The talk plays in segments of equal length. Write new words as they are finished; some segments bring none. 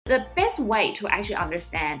The best way to actually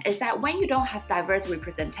understand is that when you don't have diverse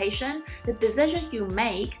representation, the decision you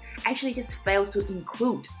make actually just fails to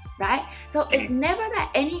include, right? So it's never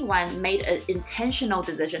that anyone made an intentional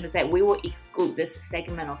decision to say we will exclude this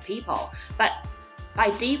segment of people, but by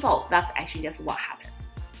default, that's actually just what happens.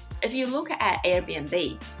 If you look at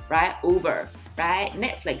Airbnb, right, Uber, right,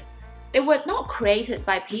 Netflix, they were not created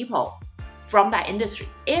by people from that industry.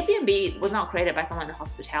 Airbnb was not created by someone in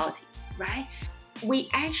hospitality, right? We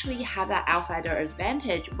actually have that outsider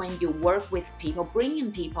advantage when you work with people, bring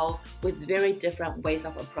in people with very different ways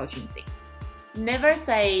of approaching things. Never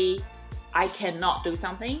say, I cannot do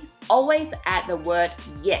something. Always add the word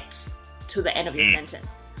yet to the end of your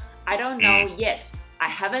sentence. I don't know yet. I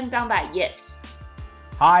haven't done that yet.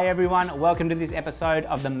 Hi everyone, welcome to this episode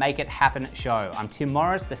of the Make It Happen show. I'm Tim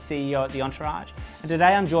Morris, the CEO at The Entourage, and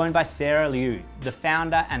today I'm joined by Sarah Liu, the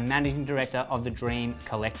founder and managing director of the Dream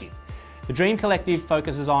Collective. The Dream Collective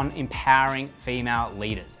focuses on empowering female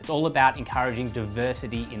leaders. It's all about encouraging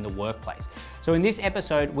diversity in the workplace. So in this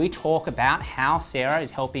episode, we talk about how Sarah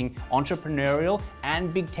is helping entrepreneurial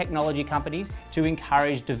and big technology companies to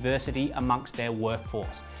encourage diversity amongst their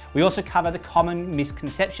workforce. We also cover the common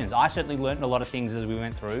misconceptions. I certainly learned a lot of things as we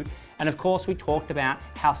went through. And of course, we talked about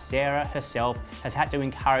how Sarah herself has had to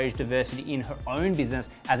encourage diversity in her own business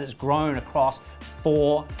as it's grown across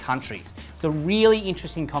 4 countries. It's a really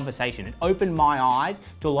interesting conversation. It opened my eyes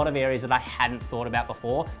to a lot of areas that I hadn't thought about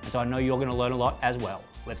before. And so I know you're going to learn a lot as well.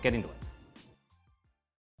 Let's get into it.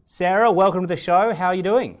 Sarah, welcome to the show. How are you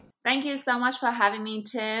doing? Thank you so much for having me,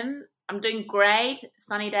 Tim. I'm doing great.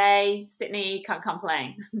 Sunny day, Sydney, can't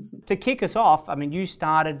complain. To kick us off, I mean, you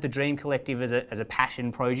started the Dream Collective as a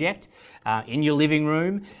passion project in your living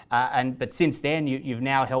room, but since then you've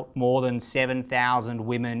now helped more than 7,000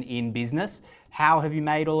 women in business. How have you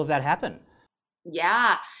made all of that happen?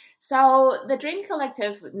 Yeah. So the Dream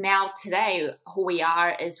Collective now today, who we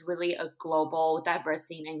are is really a global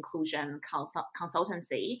diversity and inclusion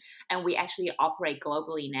consultancy. And we actually operate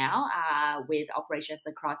globally now with operations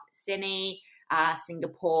across Sydney,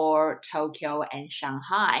 Singapore, Tokyo, and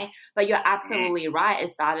Shanghai. But you're absolutely right.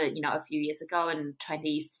 It started, a few years ago in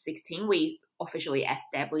 2016. We officially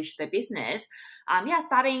established the business.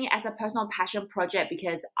 Starting as a personal passion project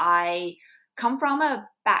because I come from a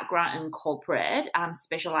background in corporate,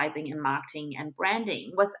 specializing in marketing and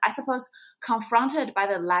branding, was, I suppose, confronted by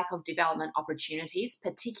the lack of development opportunities,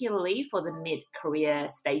 particularly for the mid-career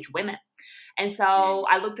stage women. And so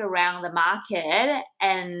I looked around the market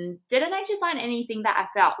and didn't actually find anything that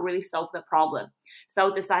I felt really solved the problem.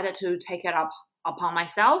 So decided to take it upon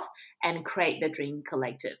myself and create the Dream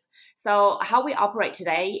Collective. So how we operate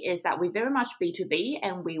today is that we very much B2B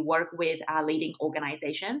and we work with leading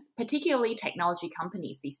organizations, particularly technology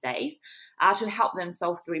companies these days, to help them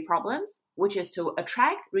solve 3 problems, which is to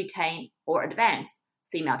attract, retain, or advance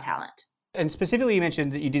female talent. And specifically, you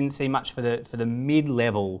mentioned that you didn't see much for the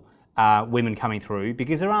mid-level women coming through,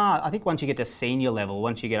 because there are, I think once you get to senior level,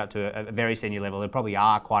 once you get up to a very senior level, there probably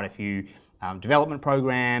are quite a few development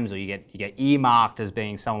programs, or you get earmarked as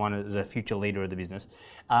being someone as a future leader of the business.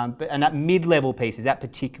 And that mid-level piece, is that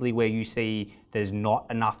particularly where you see there's not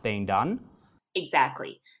enough being done?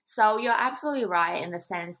 Exactly. So you're absolutely right in the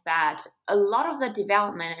sense that a lot of the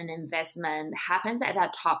development and investment happens at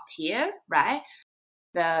that top tier, right?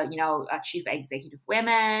 The chief executive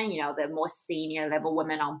women, the more senior level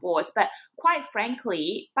women on boards. But quite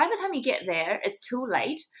frankly, by the time you get there, it's too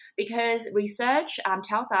late, because research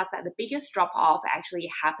tells us that the biggest drop off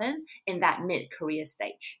actually happens in that mid-career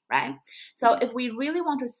stage, right? So if we really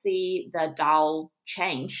want to see the dial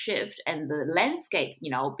shift and the landscape,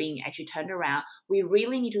 being actually turned around, we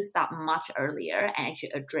really need to start much earlier and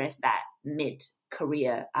actually address that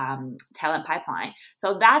mid-career talent pipeline.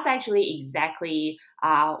 So that's actually exactly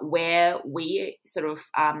where we sort of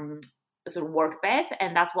work best,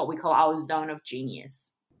 and that's what we call our zone of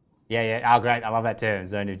genius. Yeah. Oh, great. I love that term,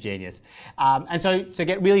 zone of genius. And so to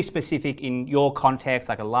get really specific in your context,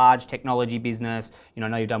 like a large technology business, I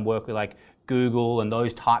know you've done work with like Google and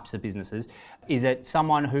those types of businesses. Is it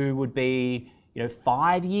someone who would be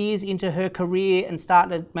 5 years into her career and start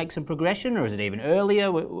to make some progression, or is it even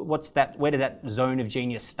earlier? What's that? Where does that zone of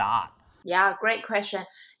genius start? Yeah, great question.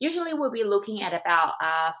 Usually we'll be looking at about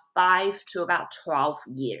 5 to about 12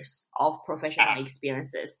 years of professional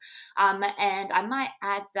experiences. And I might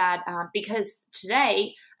add that because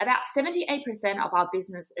today about 78% of our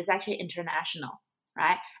business is actually international,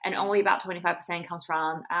 right? And only about 25% comes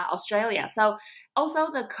from Australia. So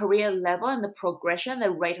also the career level and the progression,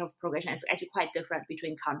 the rate of progression is actually quite different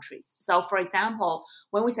between countries. So for example,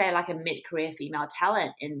 when we say like a mid-career female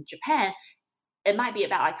talent in Japan, it might be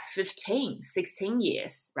about like 15, 16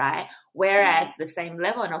 years, right? Whereas the same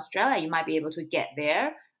level in Australia, you might be able to get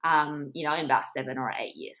there, in about 7 or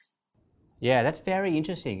 8 years. Yeah, that's very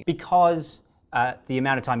interesting because the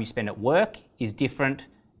amount of time you spend at work is different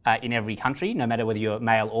in every country, no matter whether you're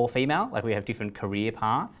male or female. Like we have different career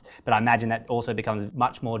paths, but I imagine that also becomes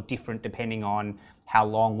much more different depending on how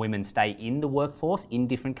long women stay in the workforce in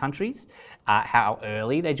different countries, how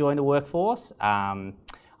early they join the workforce.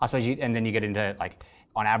 I suppose and then you get into like,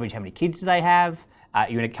 on average, how many kids do they have?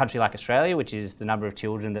 You're in a country like Australia, which is the number of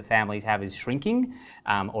children that families have is shrinking,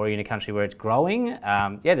 or you're in a country where it's growing.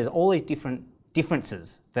 There's all these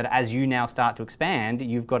differences that as you now start to expand,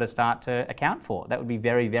 you've got to start to account for. That would be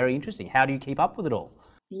very, very interesting. How do you keep up with it all?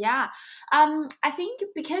 Yeah, I think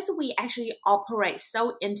because we actually operate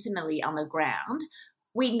so intimately on the ground,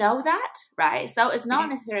 we know that, right? So it's not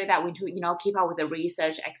necessary that we keep up with the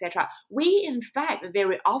research, etc. We, in fact,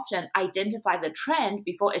 very often identify the trend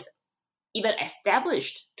before it's even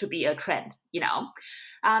established to be a trend,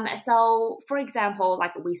 So, for example,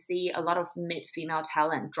 like we see a lot of mid-female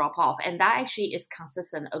talent drop off, and that actually is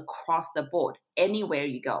consistent across the board, anywhere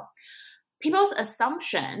you go. People's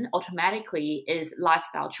assumption automatically is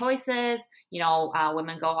lifestyle choices.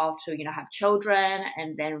 Women go off to, have children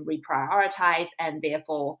and then reprioritize and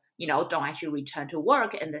therefore, don't actually return to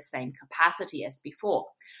work in the same capacity as before.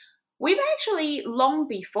 We've actually, long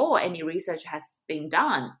before any research has been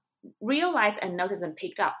done, realized and noticed and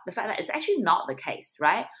picked up the fact that it's actually not the case,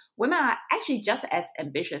 right? Women are actually just as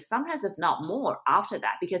ambitious, sometimes if not more, after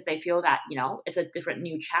that, because they feel that, it's a different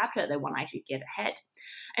new chapter they want to actually get ahead.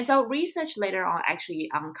 And so research later on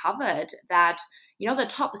actually uncovered that, the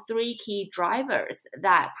top 3 key drivers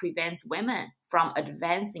that prevents women from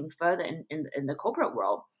advancing further in the corporate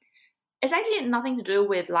world, it's actually nothing to do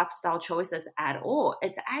with lifestyle choices at all.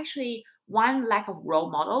 It's actually 1, lack of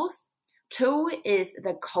role models. 2 is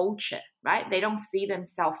the culture, right? They don't see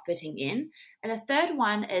themselves fitting in. And the 3rd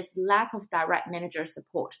one is lack of direct manager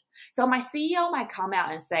support. So my CEO might come out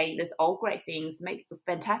and say, there's all great things, make a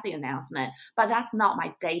fantastic announcement, but that's not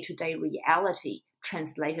my day-to-day reality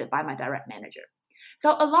translated by my direct manager.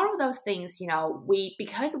 So a lot of those things,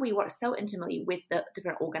 because we work so intimately with the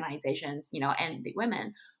different organizations, and the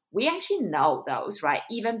women, we actually know those, right?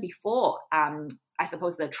 Even before, I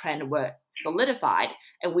suppose the trend were solidified,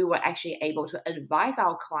 and we were actually able to advise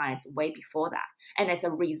our clients way before that. And as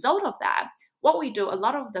a result of that, what we do, a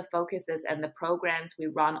lot of the focuses and the programs we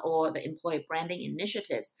run or the employee branding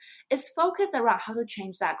initiatives is focused around how to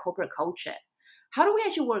change that corporate culture. How do we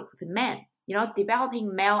actually work with men,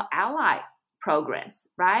 developing male ally programs,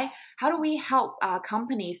 right? How do we help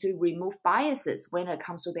companies to remove biases when it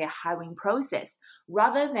comes to their hiring process,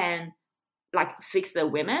 rather than like fix the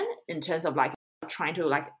women in terms of like trying to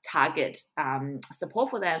like target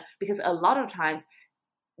support for them, because a lot of times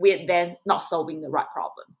we're then not solving the right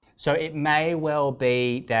problem. So it may well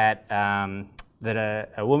be that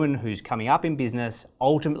a woman who's coming up in business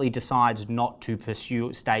ultimately decides not to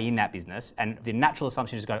stay in that business, and the natural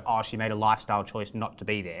assumption is go, she made a lifestyle choice not to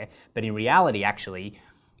be there. But in reality, actually,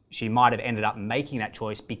 she might have ended up making that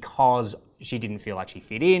choice because she didn't feel like she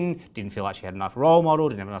fit in, didn't feel like she had enough role model,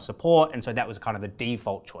 didn't have enough support, and so that was kind of the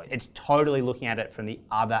default choice. It's totally looking at it from the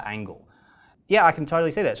other angle. Yeah, I can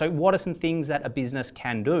totally see that. So what are some things that a business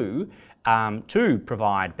can do to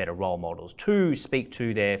provide better role models, to speak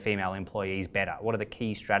to their female employees better? What are the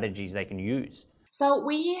key strategies they can use? So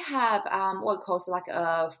we have what calls like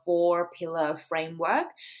a 4-pillar framework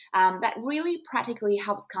that really practically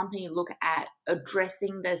helps company look at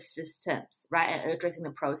addressing the systems, right, and addressing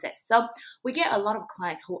the process. So we get a lot of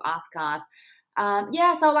clients who ask us,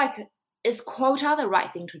 so like, is quota the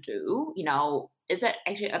right thing to do? Is it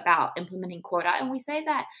actually about implementing quota? And we say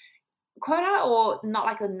that quota, or not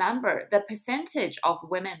like a number, the percentage of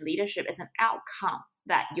women leadership is an outcome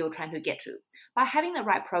that you're trying to get to. By having the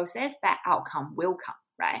right process, that outcome will come,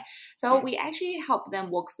 right? So we actually help them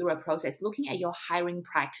walk through a process looking at your hiring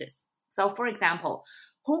practice. So for example,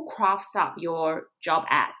 who crafts up your job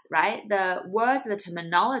ads, right? The words, the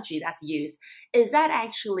terminology that's used, is that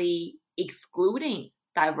actually excluding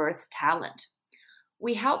diverse talent?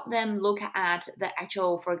 We help them look at the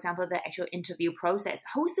actual interview process.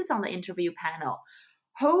 Who sits on the interview panel?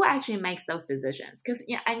 Who actually makes those decisions? Because,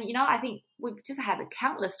 I think we've just had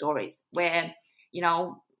countless stories where,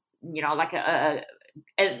 like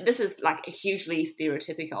and this is like hugely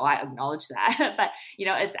stereotypical, I acknowledge that, but,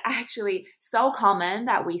 it's actually so common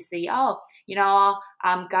that we see, guys,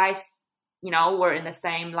 were in the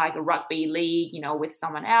same like rugby league, with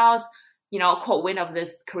someone else, caught wind of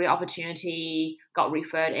this career opportunity, got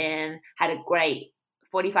referred in, had a great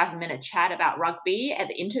 45-minute chat about rugby at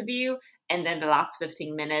the interview, and then the last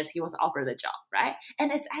 15 minutes he was offered the job, right?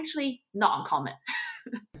 And it's actually not uncommon.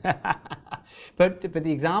 But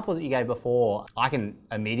the examples that you gave before, I can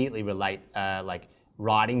immediately relate, like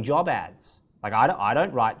writing job ads. Like I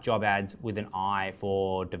don't write job ads with an eye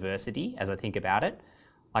for diversity as I think about it.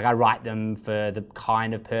 Like I write them for the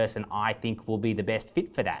kind of person I think will be the best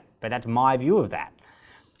fit for that. But that's my view of that.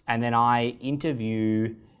 And then I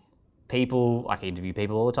interview people, I interview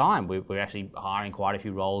people all the time. We're actually hiring quite a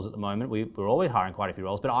few roles at the moment. We're always hiring quite a few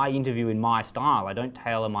roles, but I interview in my style. I don't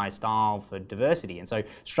tailor my style for diversity. And so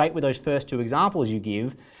straight with those first two examples you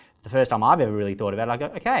give, the first time I've ever really thought about it, I go,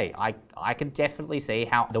 okay, I can definitely see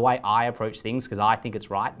how the way I approach things, because I think it's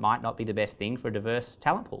right, might not be the best thing for a diverse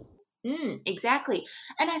talent pool. Exactly.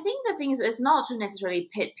 And I think the thing is, it's not to necessarily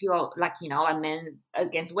pit people like men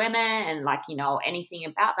against women and anything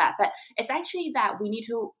about that. But it's actually that we need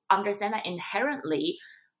to understand that inherently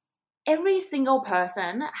every single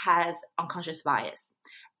person has unconscious bias.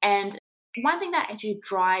 And one thing that actually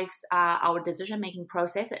drives our decision-making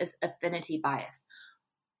process is affinity bias.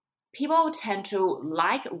 People tend to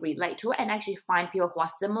relate to, and actually find people who are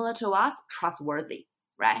similar to us trustworthy.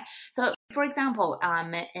 Right. So, for example,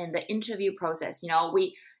 in the interview process,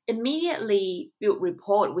 we immediately build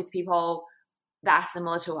rapport with people that are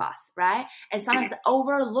similar to us, right? And sometimes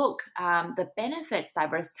overlook the benefits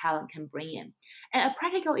diverse talent can bring in. And a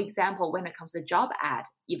practical example when it comes to job ad,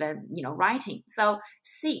 even writing. So,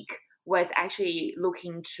 Seek was actually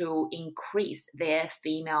looking to increase their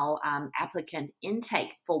female applicant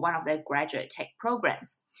intake for one of their graduate tech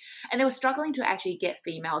programs. And they were struggling to actually get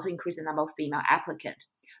to increase the number of female applicants.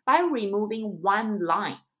 By removing one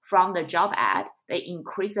line from the job ad, they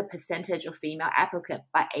increased the percentage of female applicants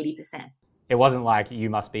by 80%. It wasn't like, you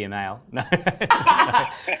must be a male. No.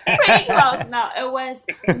 Pretty close. No, it was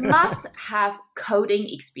must have coding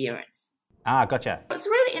experience. Gotcha. It's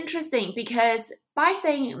really interesting because by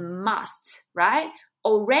saying must, right,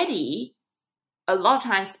 already a lot of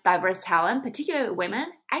times diverse talent, particularly women,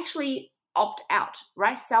 actually opt out,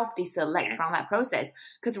 right? Self-deselect from that process.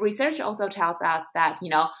 Because research also tells us that,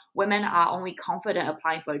 women are only confident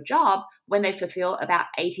applying for a job when they fulfill about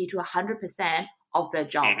 80 to 100% of the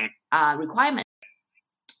job requirements.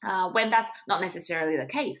 When that's not necessarily the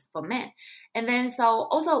case for men. And then so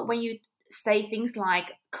also when you say things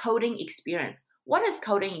like coding experience, what is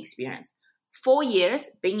coding experience? 4 years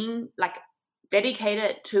being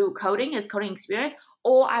dedicated to coding is coding experience,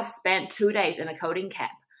 or I've spent 2 days in a coding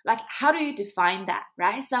camp. How do you define that,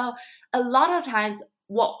 right? So a lot of times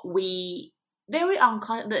the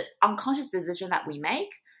unconscious decision that we make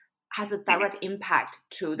has a direct impact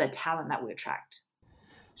to the talent that we attract.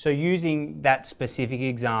 So using that specific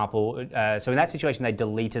example, so in that situation they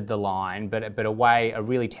deleted the line, but a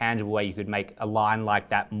really tangible way you could make a line like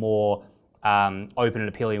that more open and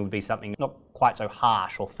appealing would be something not quite so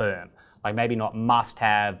harsh or firm. Like maybe not must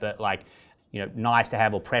have, but nice to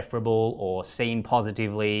have or preferable or seen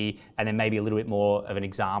positively, and then maybe a little bit more of an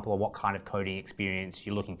example of what kind of coding experience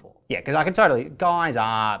you're looking for. Yeah, because I can totally, guys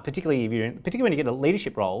are, particularly when you get to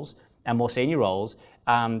leadership roles and more senior roles,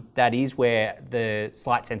 that is where the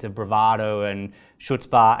slight sense of bravado and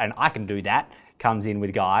chutzpah, and I can do that, comes in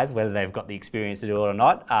with guys, whether they've got the experience to do it or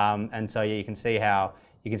not. And so you can see how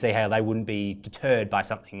they wouldn't be deterred by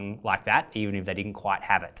something like that, even if they didn't quite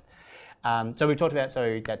have it. So we've talked about,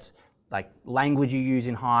 so that's like language you use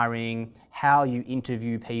in hiring, how you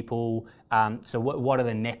interview people. So what are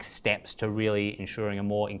the next steps to really ensuring a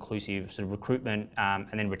more inclusive sort of recruitment and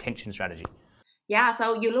then retention strategy? Yeah,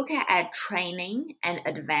 so you look at training and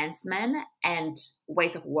advancement and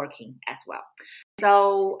ways of working as well.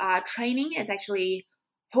 So training is actually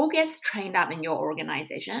who gets trained up in your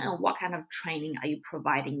organization and what kind of training are you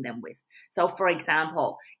providing them with. So for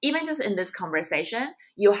example, even just in this conversation,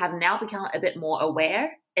 you have now become a bit more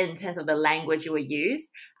aware in terms of the language you will use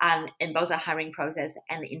in both the hiring process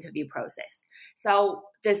and the interview process. So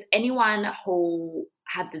does anyone who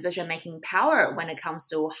have decision-making power when it comes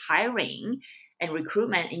to hiring and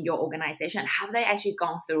recruitment in your organization, have they actually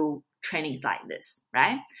gone through trainings like this,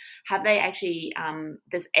 right? Have they actually,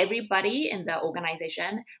 does everybody in the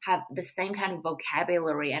organization have the same kind of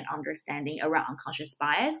vocabulary and understanding around unconscious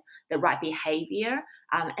bias, the right behavior,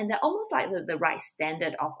 and they're almost like the right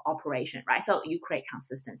standard of operation, right? So you create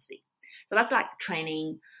consistency. So that's like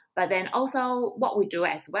training. But then also what we do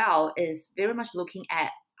as well is very much looking at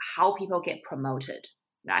how people get promoted.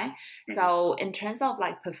 right? So in terms of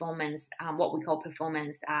like performance, what we call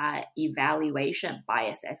performance evaluation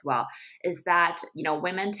bias as well, is that,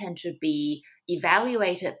 women tend to be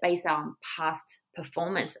evaluated based on past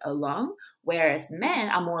performance alone, whereas men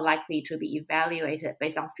are more likely to be evaluated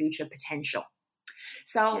based on future potential.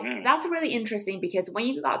 So that's really interesting, because when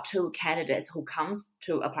you got two candidates who comes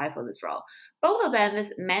to apply for this role, both of them,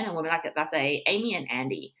 this men and women, like let's say Amy and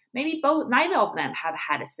Andy, maybe neither of them have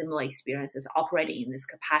had a similar experiences operating in this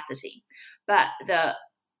capacity. But the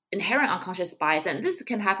inherent unconscious bias, and this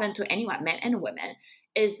can happen to anyone, men and women,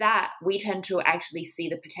 is that we tend to actually see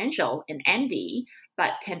the potential in Andy,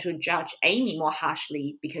 but tend to judge Amy more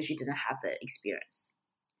harshly because she didn't have the experience.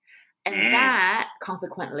 And that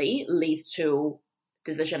consequently leads to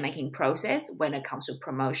decision-making process when it comes to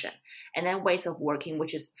promotion, and then ways of working,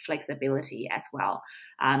 which is flexibility as well.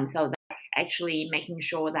 So that's actually making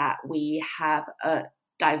sure that we have a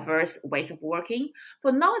diverse ways of working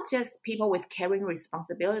for not just people with caring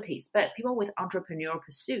responsibilities, but people with entrepreneurial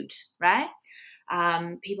pursuit, right?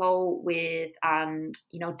 People with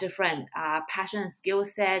different passion and skill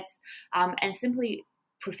sets, and simply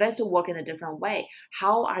prefers to work in a different way.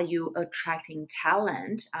 How are you attracting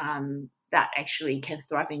talent that actually can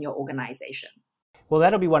thrive in your organization? Well,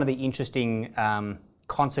 that'll be one of the interesting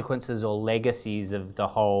consequences or legacies of the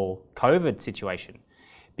whole COVID situation.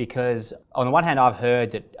 Because on the one hand, I've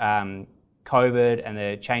heard that COVID and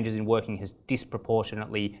the changes in working has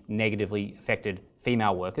disproportionately negatively affected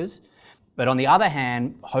female workers. But on the other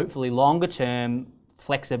hand, hopefully longer term,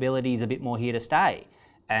 flexibility is a bit more here to stay,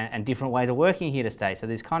 and different ways of working here to stay. So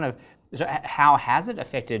there's so how has it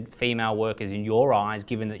affected female workers in your eyes,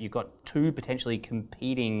 given that you've got two potentially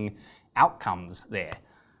competing outcomes there?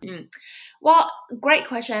 Well, great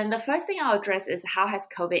question. The first thing I'll address is how has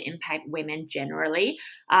COVID impacted women generally?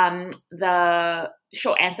 The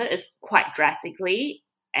short answer is quite drastically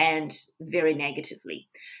and very negatively.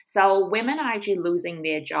 So women are actually losing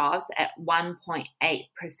their jobs at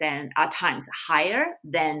 1.8% times higher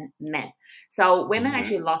than men. So women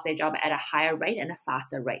actually lost their job at a higher rate and a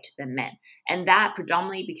faster rate than men. And that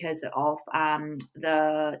predominantly because of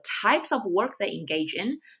the types of work they engage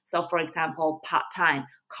in. So for example, part-time,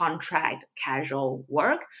 contract, casual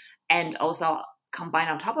work, and also combined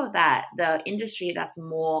on top of that, the industry that's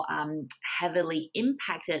more heavily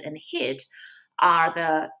impacted and hit are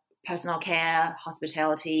the personal care,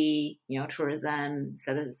 hospitality, tourism,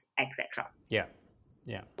 services, etc. Yeah.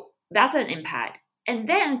 That's an impact. And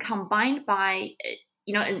then combined by,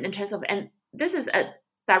 in terms of, and this is a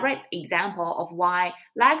direct example of why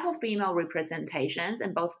lack of female representations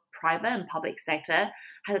in both private and public sector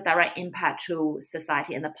has a direct impact to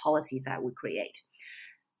society and the policies that we create.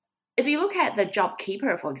 If you look at the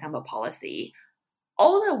JobKeeper, for example, policy,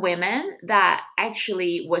 all the women that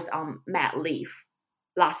actually was on mat leave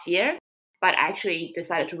last year, but actually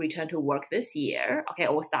decided to return to work this year,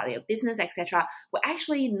 or start their business, etc., were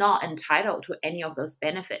actually not entitled to any of those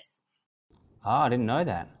benefits. Oh, I didn't know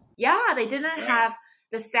that. Yeah, they didn't have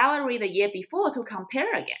the salary the year before to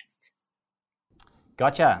compare against.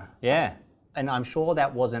 Gotcha. Yeah, and I'm sure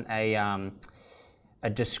that wasn't a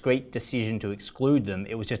discrete decision to exclude them.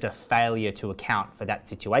 It was just a failure to account for that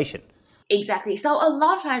situation. Exactly. So a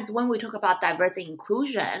lot of times when we talk about diversity and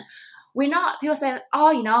inclusion, people say,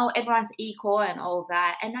 everyone's equal and all of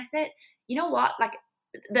that. And I said, you know what, like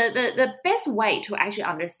the best way to actually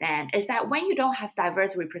understand is that when you don't have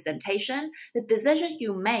diverse representation, the decision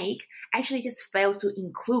you make actually just fails to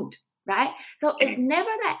include, right? So it's never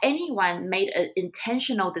that anyone made an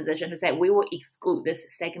intentional decision to say we will exclude this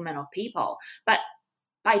segment of people. But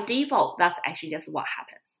by default, that's actually just what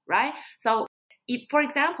happens, right? So for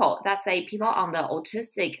example, let's say people on the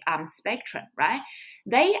autistic spectrum, right?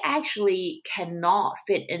 They actually cannot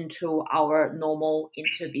fit into our normal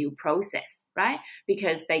interview process, right?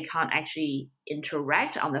 Because they can't actually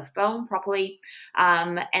interact on the phone properly,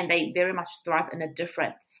 and they very much thrive in a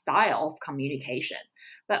different style of communication.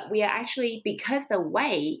 But we are actually, because the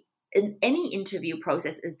way in any interview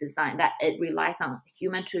process is designed that it relies on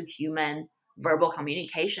human-to-human verbal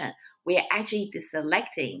communication, we are actually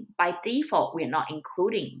deselecting. By default, we're not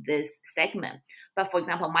including this segment. But for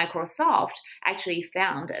example, Microsoft actually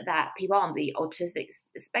found that people on the autistic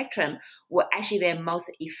spectrum were actually their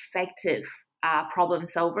most effective problem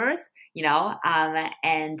solvers,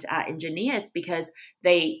 and engineers, because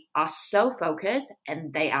they are so focused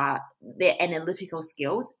and their analytical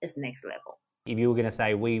skills is next level. If you were going to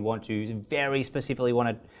say we want to very specifically want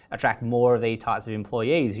to attract more of these types of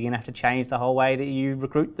employees, you're going to have to change the whole way that you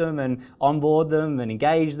recruit them and onboard them and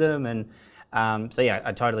engage them. And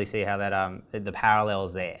I totally see how that the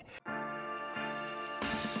parallels there.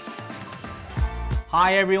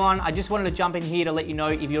 Hi everyone, I just wanted to jump in here to let you know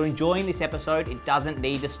if you're enjoying this episode, it doesn't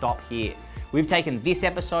need to stop here. We've taken this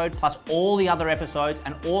episode plus all the other episodes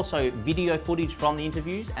and also video footage from the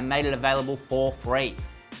interviews and made it available for free.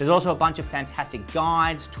 There's also a bunch of fantastic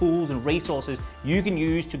guides, tools and resources you can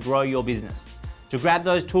use to grow your business. To grab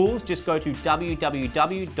those tools, just go to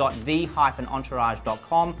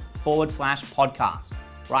www.the-entourage.com/podcast.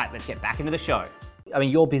 Right, let's get back into the show. I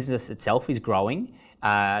mean, your business itself is growing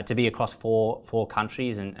to be across four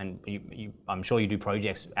countries, and I'm sure you do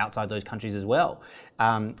projects outside those countries as well.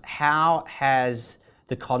 How has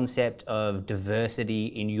the concept of diversity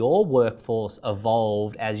in your workforce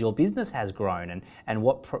evolved as your business has grown, and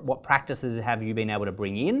what practices have you been able to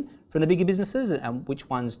bring in from the bigger businesses, and which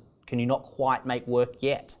ones can you not quite make work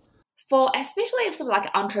yet? For especially sort of like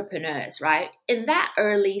entrepreneurs, right? In that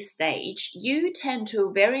early stage, you tend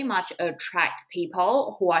to very much attract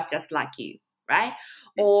people who are just like you, right?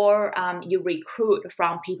 Or you recruit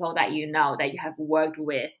from people that you know, that you have worked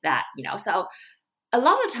with, that, you know. So a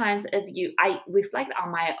lot of times I reflect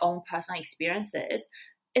on my own personal experiences,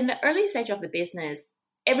 in the early stage of the business,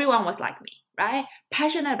 everyone was like me, right?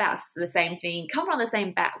 Passionate about the same thing, come from the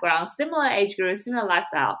same background, similar age group, similar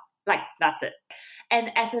lifestyle. Like, that's it.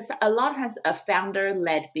 And as a lot of times a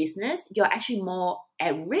founder-led business, you're actually more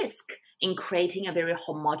at risk in creating a very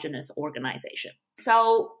homogenous organization.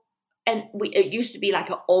 So, and it used to be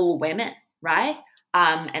like all women, right?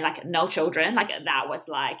 And like no children, like that was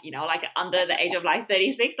like, you know, like under the age of like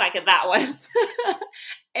 36, like that was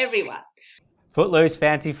everyone. Footloose,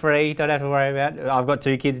 fancy free, don't have to worry about it. I've got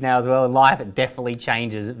 2 kids now as well, and life definitely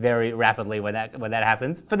changes very rapidly when that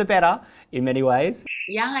happens, for the better in many ways.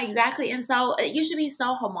 Yeah, exactly. And so it used to be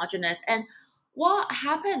so homogenous. And what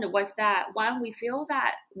happened was that when we feel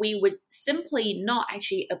that we would simply not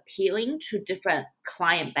actually appealing to different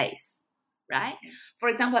client base, right? For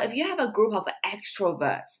example, if you have a group of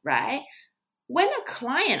extroverts, right? When a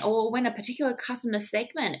client or when a particular customer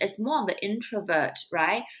segment is more on the introvert,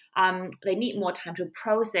 right? They need more time to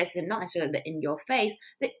process. They're not necessarily in your face.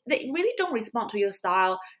 They really don't respond to your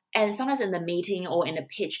style. And sometimes in the meeting or in the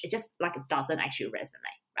pitch, it just like doesn't actually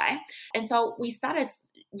resonate, right? And so we started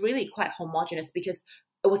really quite homogenous because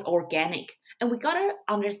it was organic. And we got to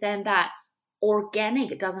understand that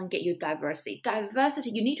organic doesn't get you diversity.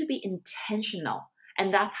 Diversity, you need to be intentional.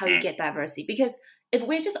 And that's how you get diversity. Because if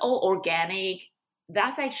we're just all organic,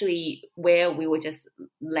 that's actually where we would just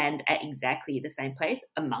land at exactly the same place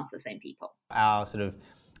amongst the same people. Our sort of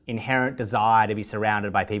inherent desire to be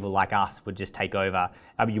surrounded by people like us would just take over.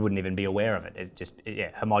 I mean, you wouldn't even be aware of it. It's just,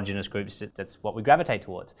 homogenous groups, that's what we gravitate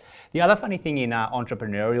towards. The other funny thing in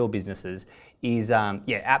entrepreneurial businesses is,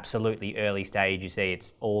 absolutely early stage, you see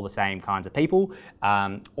it's all the same kinds of people.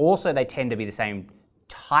 Also, they tend to be the same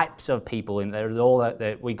types of people, and they're all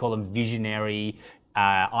that we call them visionary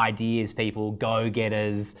ideas people,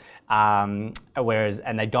 go-getters, and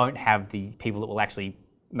they don't have the people that will actually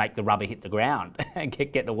make the rubber hit the ground and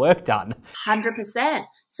get the work done. 100%.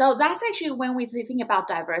 So that's actually when we think about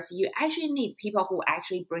diversity, you actually need people who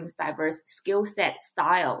actually brings diverse skill set,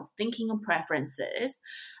 style, thinking and preferences,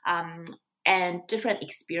 and different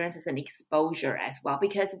experiences and exposure as well.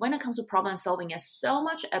 Because when it comes to problem solving, it's so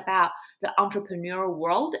much about the entrepreneurial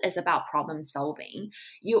world is about problem solving.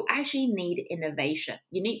 You actually need innovation.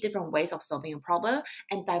 You need different ways of solving a problem,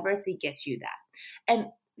 and diversity gets you that.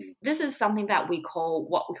 And this is something that what we call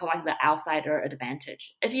like the outsider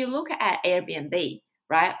advantage. If you look at Airbnb,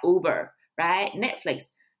 right, Uber, right, Netflix,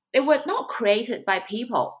 they were not created by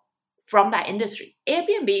people from that industry.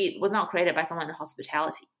 Airbnb was not created by someone in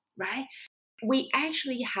hospitality, right? We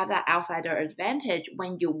actually have that outsider advantage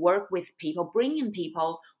when you work with people, bringing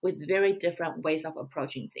people with very different ways of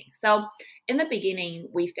approaching things. So in the beginning,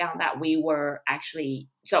 we found that we were just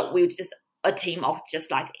a team of just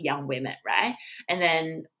like young women, right? And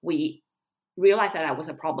then we realized that was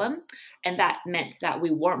a problem. And that meant that we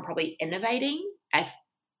weren't probably innovating as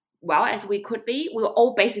well as we could be. We were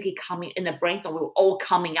all basically coming in the brainstorm. We were all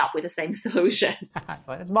coming up with the same solution.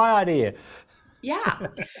 That's my idea. Yeah.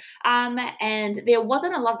 And there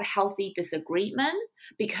wasn't a lot of healthy disagreement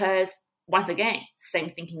because, once again, same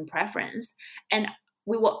thinking preference. And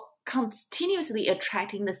we were continuously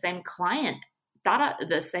attracting the same client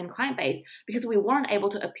base because we weren't able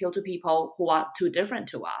to appeal to people who are too different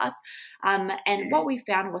to us. And what we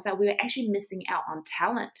found was that we were actually missing out on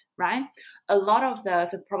talent, right? A lot of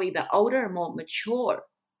probably the older, more mature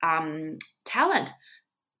talent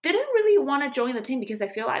didn't really want to join the team because I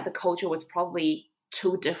feel like the culture was probably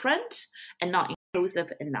too different and not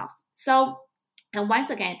inclusive enough. So, and once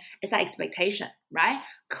again, it's that expectation, right?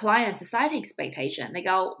 Client society expectation. They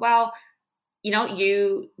go, well,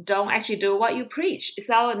 you don't actually do what you preach.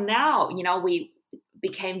 So now, we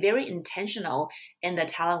became very intentional in the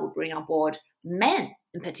talent we bring on board, men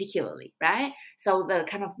in particularly, right? So the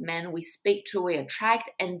kind of men we speak to, we attract,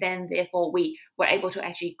 and then therefore we were able to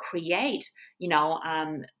actually create,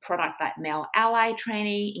 products like male ally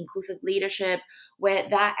training, inclusive leadership, where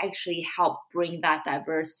that actually helped bring that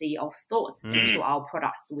diversity of thoughts into our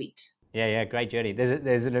product suite. Yeah, great journey.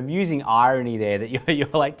 There's an amusing irony there that you're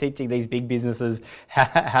like teaching these big businesses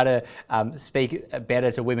how to speak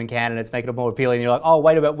better to women candidates, make it more appealing. And you're like, oh,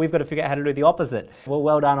 wait a minute, we've got to figure out how to do the opposite.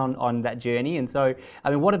 Well done on that journey. And so,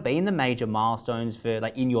 what have been the major milestones for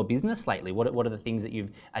in your business lately? What are the things that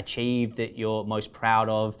you've achieved that you're most proud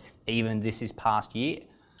of, even this past year?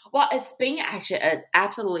 Well, it's been actually an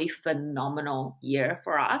absolutely phenomenal year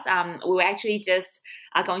for us. We were actually just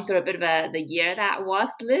going through a bit of the year that was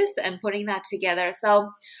list and putting that together. So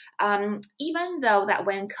even though that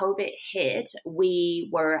when COVID hit, we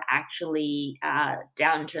were actually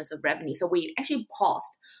down in terms of revenue. So we actually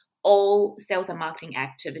paused all sales and marketing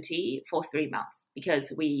activity for 3 months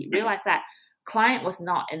because we realized that client was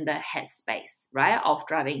not in the headspace, right, of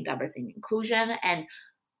driving diversity and inclusion, and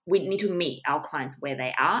we need to meet our clients where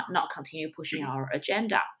they are, not continue pushing our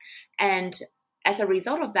agenda. And as a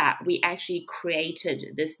result of that, we actually created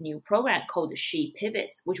this new program called She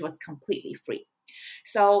Pivots, which was completely free.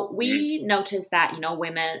 So we noticed that,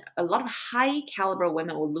 women, a lot of high caliber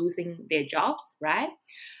women were losing their jobs, right?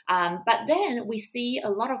 But then we see a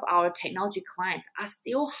lot of our technology clients are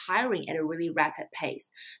still hiring at a really rapid pace.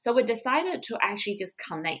 So we decided to actually just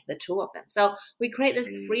connect the two of them. So we create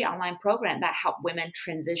this free online program that help women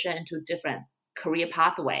transition into different career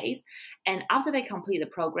pathways, and after they complete the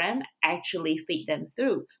program, actually feed them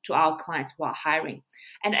through to our clients who are hiring.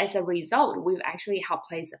 And as a result, we've actually helped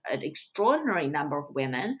place an extraordinary number of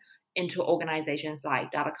women into organizations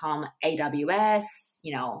like Datacom, AWS,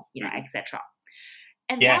 etc.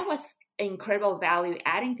 And that was incredible value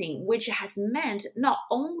adding thing, which has meant not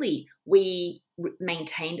only we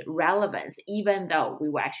maintained relevance, even though we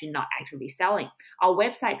were actually not actively selling. Our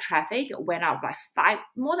website traffic went up by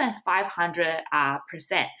more than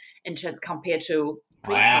 500% in terms compared to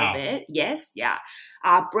pre-COVID. Wow. Yes, yeah.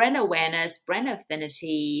 Brand awareness, brand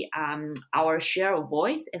affinity, our share of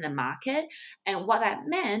voice in the market. And what that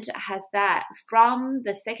meant has that from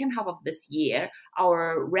the second half of this year,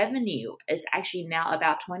 our revenue is actually now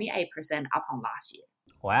about 28% up on last year.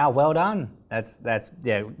 Wow, well done. That's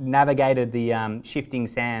navigated the shifting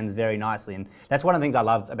sands very nicely. And that's one of the things I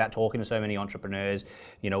love about talking to so many entrepreneurs,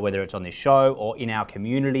 whether it's on this show or in our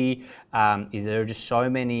community, is there are just so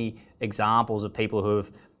many examples of people who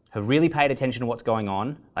have really paid attention to what's going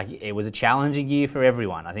on. Like, it was a challenging year for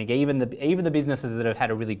everyone. I think even the businesses that have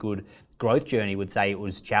had a really good growth journey would say it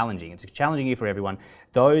was challenging. It's a challenging year for everyone.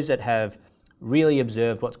 Those that have really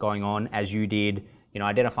observed what's going on, as you did,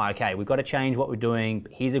 identify, okay, we've got to change what we're doing.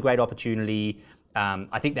 Here's a great opportunity.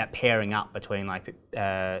 I think that pairing up between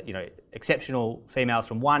exceptional females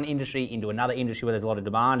from one industry into another industry where there's a lot of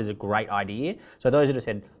demand is a great idea. So those that have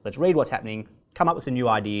said, let's read what's happening, come up with some new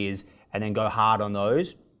ideas, and then go hard on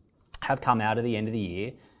those, have come out of the end of the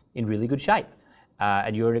year in really good shape.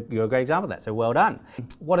 And you're a great example of that. So well done.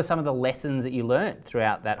 What are some of the lessons that you learned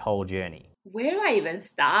throughout that whole journey? Where do I even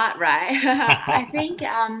start, right? I think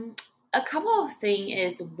a couple of things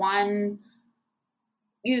is, one,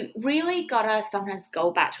 you really gotta sometimes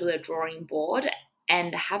go back to the drawing board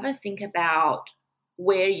and have a think about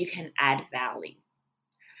where you can add value.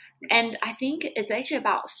 And I think it's actually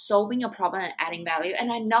about solving a problem and adding value.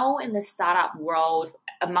 And I know in the startup world,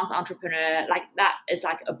 amongst entrepreneurs, like that is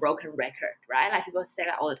like a broken record, right? Like people say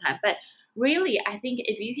that all the time. But really, I think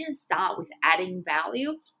if you can start with adding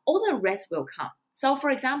value, all the rest will come. So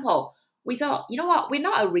for example, we thought, you know what, we're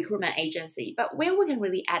not a recruitment agency, but where we can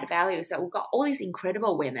really add value. So we've got all these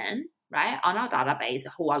incredible women, right, on our database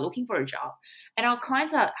who are looking for a job, and our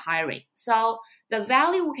clients are hiring. So the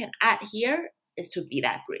value we can add here is to be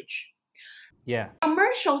that bridge. Yeah.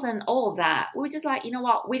 Commercials and all of that, we're just like, you know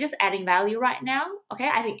what, we're just adding value right now. Okay,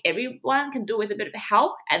 I think everyone can do with a bit of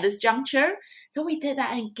help at this juncture. So we did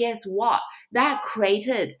that, and guess what? That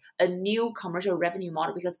created a new commercial revenue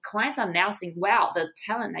model because clients are now seeing, wow, the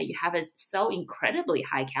talent that you have is so incredibly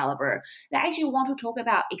high caliber. They actually want to talk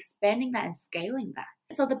about expanding that and scaling that.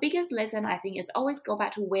 So the biggest lesson, I think, is always go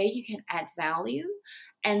back to where you can add value,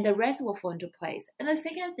 and the rest will fall into place. And the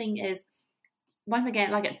second thing is, once again,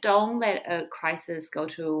 like, don't let a crisis go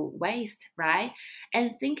to waste, right?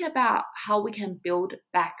 And think about how we can build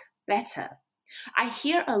back better. I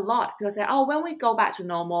hear a lot people say, oh, when we go back to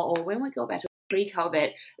normal or when we go back to pre-COVID,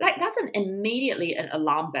 like that's immediately an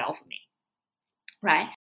alarm bell for me, right?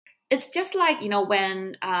 It's just like,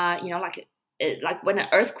 when, like when an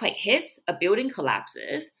earthquake hits, a building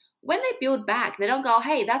collapses. When they build back, they don't go,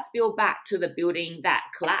 hey, let's build back to the building that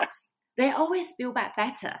collapsed. They always build back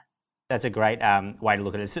better. That's a great way to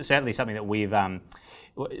look at it. It's certainly something that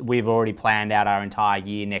we've already planned out our entire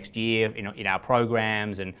year next year in our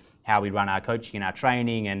programs and how we run our coaching and our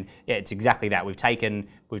training. And yeah, it's exactly that. We've taken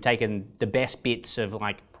the best bits of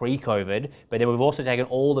like pre-COVID, but then we've also taken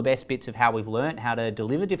all the best bits of how we've learned how to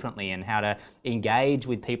deliver differently and how to engage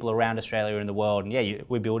with people around Australia and the world. And yeah,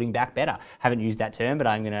 we're building back better. Haven't used that term, but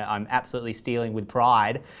I'm absolutely stealing with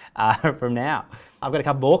pride from now. I've got a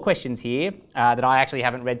couple more questions here that I actually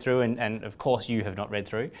haven't read through, and of course you have not read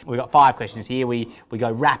through. We've got 5 questions here. We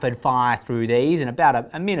go rapid fire through these in about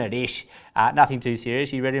a minute-ish. Nothing too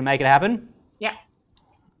serious. You ready to make it happen? Yeah.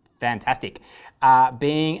 Fantastic.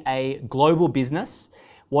 Being a global business,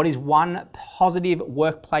 what is one positive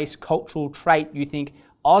workplace cultural trait you think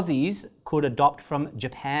Aussies could adopt from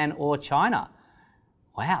Japan or China?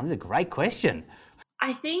 Wow, this is a great question.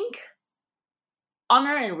 I think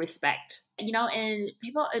honor and respect. In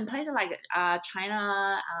places like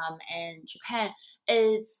China and Japan,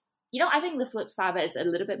 it's, I think the flip side of it is a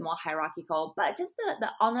little bit more hierarchical, but just the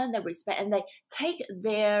honor and the respect, and they take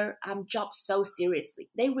their job so seriously.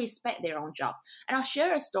 They respect their own job. And I'll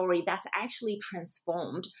share a story that's actually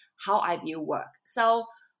transformed how I view work. So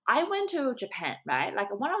I went to Japan, right?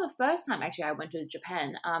 Like one of the first time actually I went to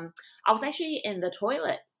Japan, I was actually in the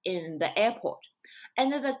toilet in the airport.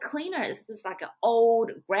 And then the cleaner is this like an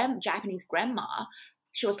old Japanese grandma.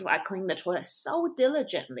 She was like cleaning the toilet so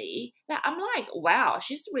diligently that I'm like, wow,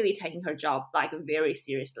 she's really taking her job like very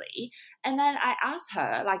seriously. And then I asked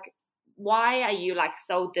her like, why are you like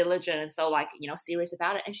so diligent and so like, serious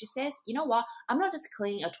about it? And she says, you know what? I'm not just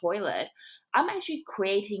cleaning a toilet. I'm actually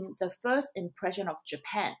creating the first impression of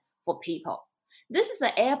Japan for people. This is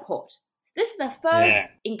the airport. This is the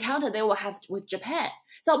first encounter they will have with Japan.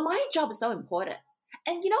 So my job is so important.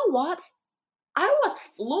 And you know what? I was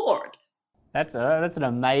floored. That's an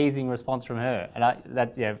amazing response from her, and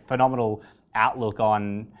that's phenomenal outlook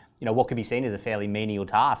on what could be seen as a fairly menial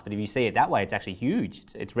task. But if you see it that way, it's actually huge.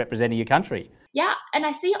 It's representing your country. Yeah, and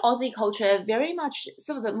I see Aussie culture very much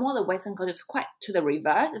sort of the Western culture is quite to the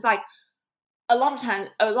reverse. It's like a lot of times,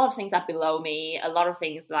 a lot of things are below me. A lot of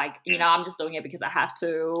things like I'm just doing it because I have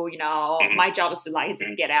to. My job is to like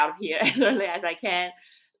just get out of here as early as I can.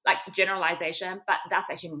 Like generalization, but that's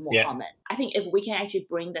actually more common. I think if we can actually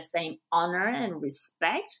bring the same honor and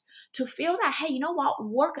respect to feel that, hey, you know what,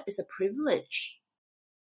 work is a privilege.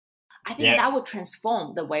 I think that would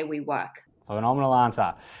transform the way we work. Phenomenal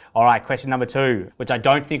answer. All right, question number 2, which I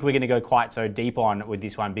don't think we're going to go quite so deep on with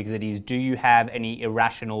this one because it is, do you have any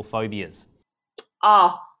irrational phobias?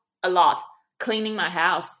 Oh, a lot. Cleaning my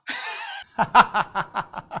house.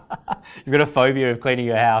 You've got a phobia of cleaning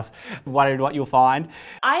your house. Wondering what you'll find?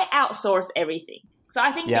 I outsource everything. So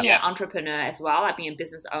I think being an entrepreneur as well, like being a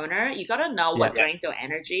business owner, you got to know what drains your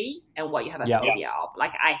energy and what you have a phobia of.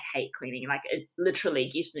 Like I hate cleaning. Like it literally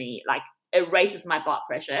gives me it raises my blood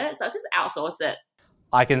pressure. So just outsource it.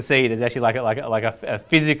 I can see there's actually like a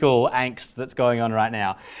physical angst that's going on right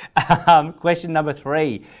now. Question number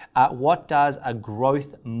 3. What does a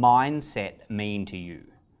growth mindset mean to you?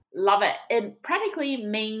 Love it. It practically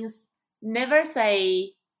means never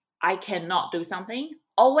say, I cannot do something.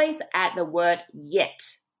 Always add the word yet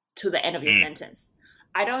to the end of your sentence.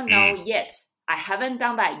 I don't know yet. I haven't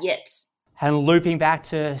done that yet. And looping back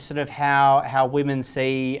to sort of how women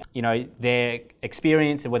see, their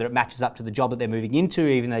experience and whether it matches up to the job that they're moving into,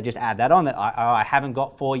 even though they just add that on, that I haven't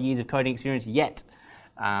got 4 years of coding experience yet,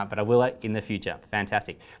 but I will in the future.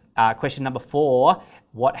 Fantastic. Question number 4,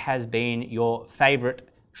 what has been your favorite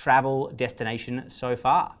travel destination so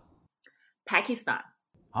far? Pakistan.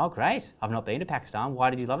 Oh, great. I've not been to Pakistan. Why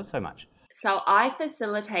did you love it so much? So I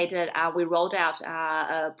facilitated, we rolled out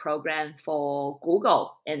a program for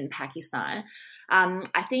Google in Pakistan.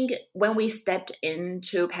 I think when we stepped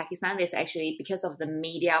into Pakistan, there's actually, because of the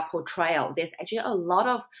media portrayal, there's actually a lot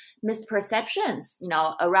of misperceptions,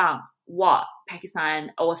 around what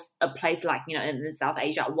Pakistan or a place like, in South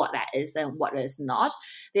Asia, what that is and what it is not.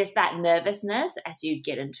 There's that nervousness as you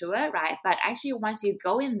get into it, right? But actually, once you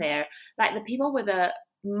go in there, like the people were the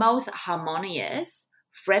most harmonious,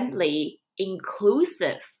 friendly,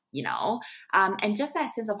 inclusive, and just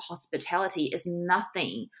that sense of hospitality is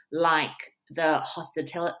nothing like the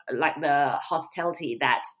hospitality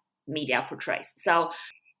that media portrays. So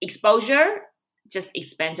exposure just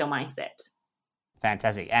expands your mindset.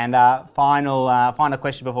 Fantastic. And final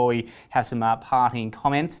question before we have some parting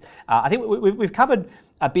comments. I think we've covered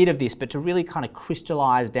a bit of this, but to really kind of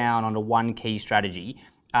crystallize down onto one key strategy,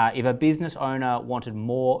 If a business owner wanted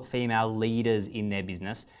more female leaders in their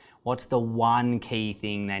business, what's the one key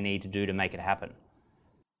thing they need to do to make it happen?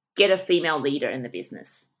 Get a female leader in the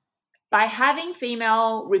business. By having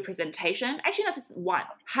female representation, actually not just one,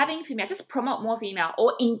 having female, just promote more female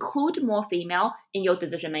or include more female in your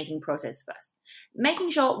decision-making process first. Making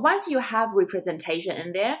sure once you have representation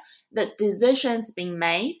in there, the decisions being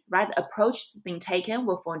made, right, the approach being taken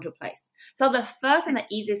will fall into place. So the first and the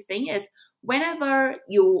easiest thing is whenever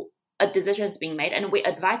a decision is being made, and we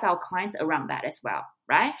advise our clients around that as well,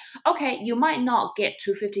 right? Okay, you might not get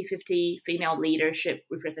to 50-50 female leadership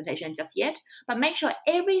representation just yet, but make sure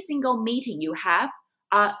every single meeting you have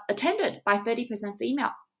are attended by 30% female.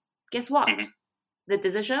 Guess what? The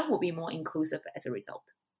decision will be more inclusive as a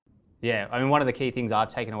result. Yeah, I mean, one of the key things I've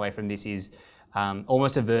taken away from this is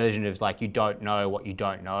almost a version of like you don't know what you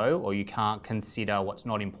don't know, or you can't consider what's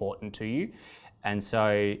not important to you. And so,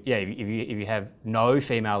 yeah, if you have no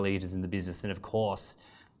female leaders in the business, then of course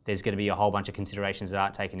there's going to be a whole bunch of considerations that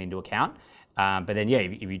aren't taken into account. But then, yeah,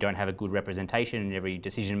 if you don't have a good representation in every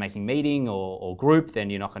decision-making meeting or group, then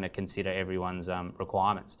you're not going to consider everyone's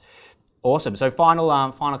requirements. Awesome. So final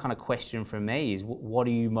kind of question from me is, what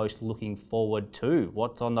are you most looking forward to?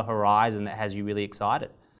 What's on the horizon that has you really excited?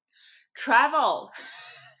 Travel.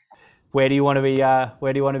 Where do you want to be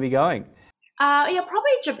going? Yeah,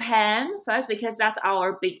 probably Japan first, because that's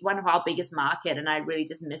one of our biggest market, and I really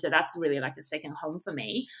just miss it. That's really like a second home for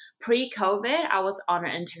me. Pre-COVID, I was on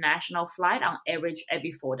an international flight on average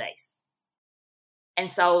every 4 days, and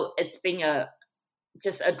so it's been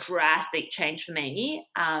just a drastic change for me.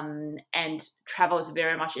 And travel is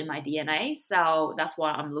very much in my DNA, so that's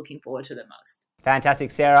what I'm looking forward to the most. Fantastic,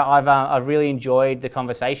 Sarah. I've really enjoyed the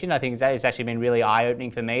conversation. I think it's actually been really eye-opening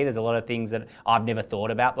for me. There's a lot of things that I've never thought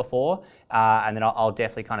about before, and then I'll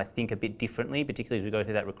definitely kind of think a bit differently, particularly as we go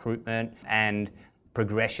through that recruitment and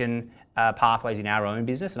progression pathways in our own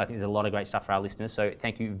business. And I think there's a lot of great stuff for our listeners. So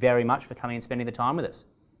thank you very much for coming and spending the time with us.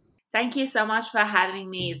 Thank you so much for having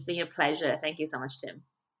me. It's been a pleasure. Thank you so much, Tim.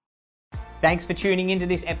 Thanks for tuning into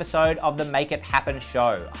this episode of the Make It Happen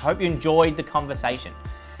show. I hope you enjoyed the conversation.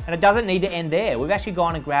 And it doesn't need to end there. We've actually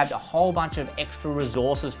gone and grabbed a whole bunch of extra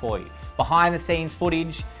resources for you. Behind the scenes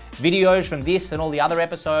footage, videos from this and all the other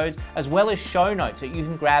episodes, as well as show notes that you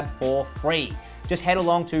can grab for free. Just head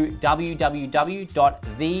along to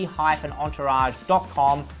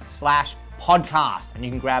www.the-entourage.com/podcast and you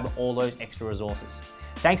can grab all those extra resources.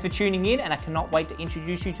 Thanks for tuning in, and I cannot wait to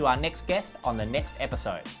introduce you to our next guest on the next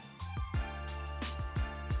episode.